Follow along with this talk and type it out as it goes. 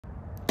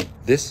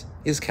This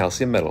is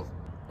calcium metal.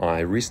 I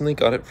recently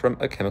got it from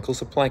a chemical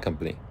supply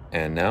company,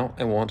 and now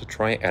I want to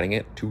try adding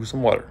it to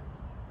some water.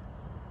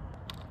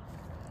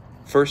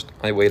 First,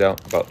 I weighed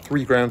out about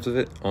 3 grams of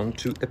it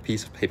onto a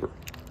piece of paper.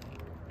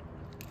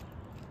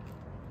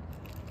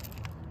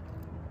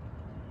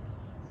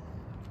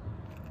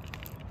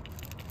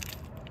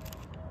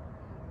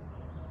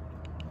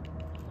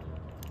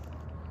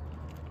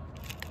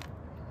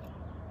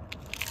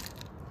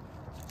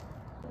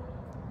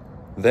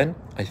 Then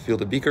I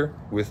filled a beaker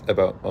with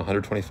about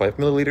 125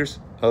 milliliters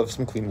of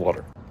some clean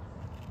water.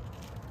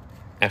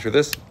 After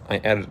this, I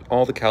added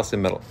all the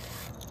calcium metal.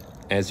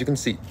 As you can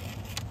see,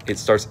 it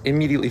starts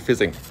immediately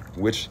fizzing,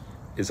 which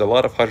is a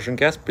lot of hydrogen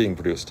gas being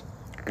produced,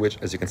 which,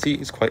 as you can see,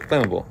 is quite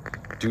flammable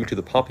due to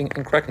the popping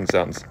and cracking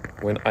sounds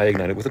when I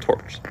ignite it with a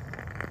torch.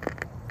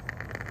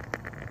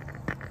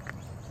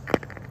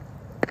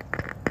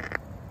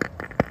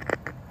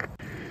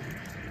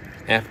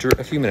 After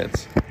a few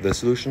minutes, the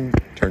solution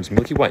turns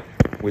milky white,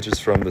 which is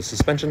from the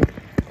suspension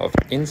of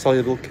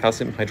insoluble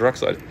calcium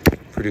hydroxide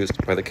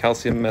produced by the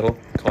calcium metal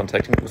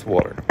contacting with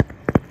water.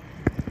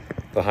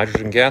 The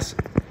hydrogen gas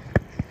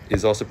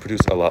is also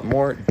produced a lot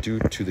more due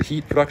to the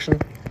heat production,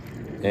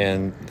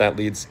 and that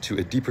leads to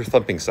a deeper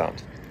thumping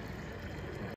sound.